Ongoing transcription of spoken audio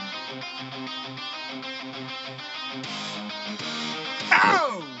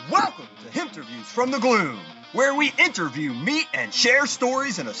Oh, welcome to Himterviews from the Gloom, where we interview, meet, and share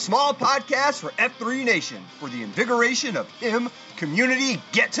stories in a small podcast for F3 Nation for the invigoration of him community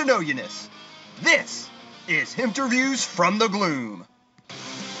get-to-know-you-ness. This is Himterviews from the Gloom.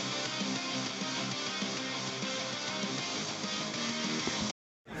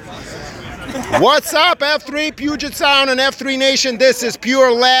 What's up, F3 Puget Sound and F3 Nation? This is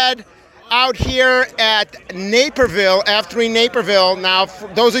Pure Lead out here at Naperville, F3 Naperville. Now, for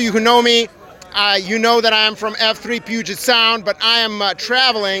those of you who know me, you know that I am from F3 Puget Sound, but I am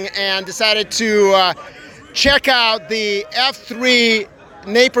traveling and decided to check out the F3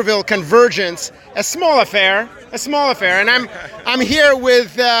 Naperville Convergence, a small affair, and I'm here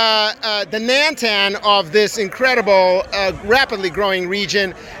with the Nantan of this incredible, rapidly growing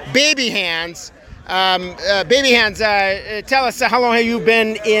region, Baby Hands. Baby Hands, tell us how long have you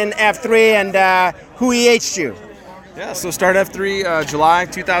been in F3 and who EH'd you? Yeah, so started F3 July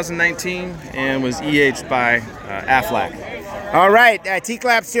 2019 and was EH'd by Aflac. All right,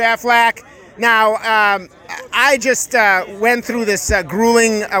 T-claps to Aflac. Now, I just went through this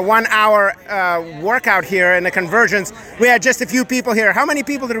grueling 1 hour workout here in the Convergence. We had just a few people here. How many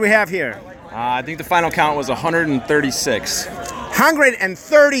people did we have here? I think the final count was 136.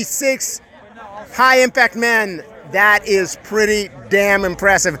 136 high-impact men. That is pretty damn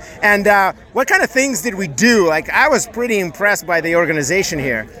impressive. And what kind of things did we do? Like, I was pretty impressed by the organization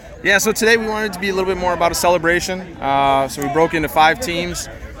here. Yeah, so today we wanted to be a little bit more about a celebration. So we broke into 5 teams,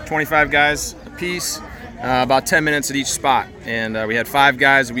 25 guys apiece, about 10 minutes at each spot. And we had 5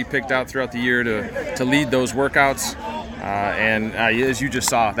 guys that we picked out throughout the year to lead those workouts. And as you just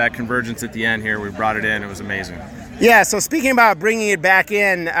saw, that convergence at the end here, we brought it in. It was amazing. Yeah, so speaking about bringing it back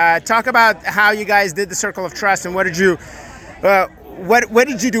in, talk about how you guys did the Circle of Trust and what did you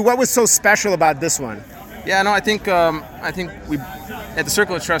do? What was so special about this one? Yeah, no, I think we at the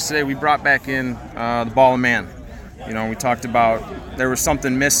Circle of Trust today we brought back in the Ball of Man. You know, we talked about there was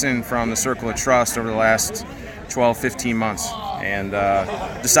something missing from the Circle of Trust over the last 12, 15 months, and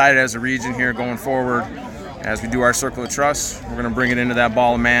decided as a region here going forward, as we do our Circle of Trust, we're going to bring it into that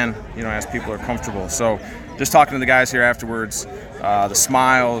Ball of Man, you know, as people are comfortable. So just talking to the guys here afterwards, the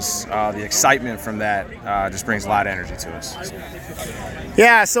smiles, the excitement from that just brings a lot of energy to us. So.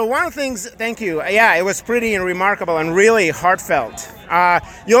 Yeah, so one of the things, thank you. Yeah, it was pretty and remarkable and really heartfelt.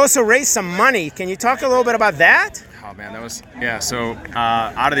 You also raised some money. Can you talk a little bit about that? Oh man, that was, yeah, so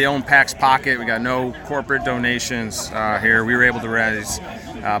out of the own PAC's pocket, we got no corporate donations here. We were able to raise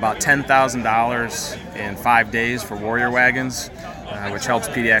about $10,000 in 5 days for Warrior Wagons, which helps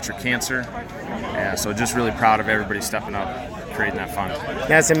pediatric cancer. Yeah, so just really proud of everybody stepping up, creating that fund.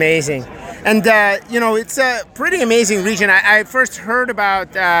 That's amazing. And, you know, it's a pretty amazing region. I first heard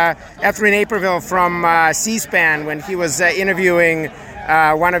about F3 Naperville from C-SPAN when he was interviewing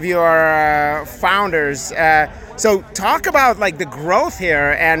one of your founders. So talk about, like, the growth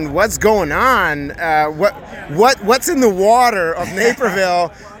here and what's going on. What's in the water of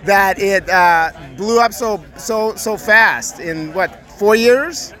Naperville that it blew up so fast in, 4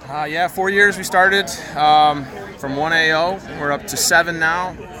 years? Yeah, 4 years we started from 1 AO. We're up to 7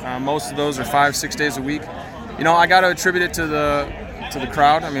 now. Most of those are 5-6 days a week. You know, I got to attribute it to the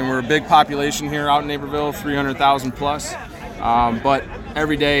crowd. I mean, we're a big population here out in Naperville, 300,000 plus. But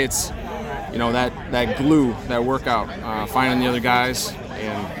every day it's, you know, that glue, that workout, finding the other guys,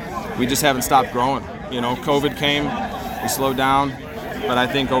 and we just haven't stopped growing. You know, COVID came, we slowed down, but I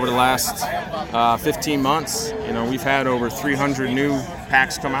think over the last 15 months, you know, we've had over 300 new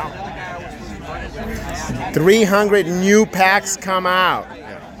packs come out. 300 new packs come out.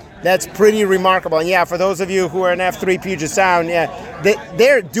 That's pretty remarkable. And yeah, for those of you who are in F3 Puget Sound, yeah,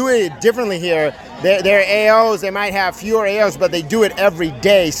 they're doing it differently here. Their AOs, they might have fewer AOs, but they do it every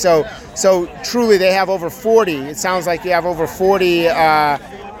day. So truly, they have over 40. It sounds like you have over 40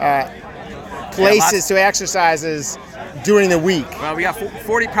 places to exercises during the week. Well, we got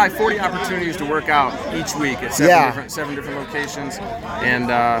probably 40 opportunities to work out each week at seven different locations, and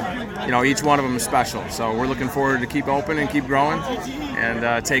you know, each one of them is special. So we're looking forward to keep open and keep growing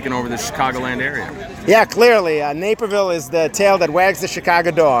and taking over the Chicagoland area. Yeah, clearly, Naperville is the tail that wags the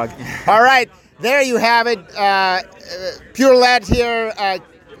Chicago dog. All right, there you have it. Pure Lead here,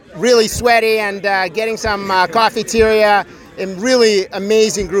 really sweaty and getting some coffeeteria. A really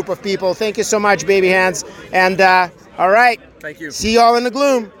amazing group of people. Thank you so much, Baby Hands. And all right. Thank you. See y'all in the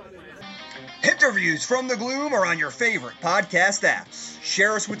gloom. Himterviews from the Gloom are on your favorite podcast apps.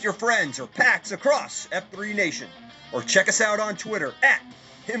 Share us with your friends or packs across F3 Nation. Or check us out on Twitter at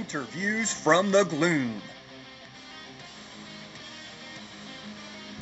Himterviews from the Gloom.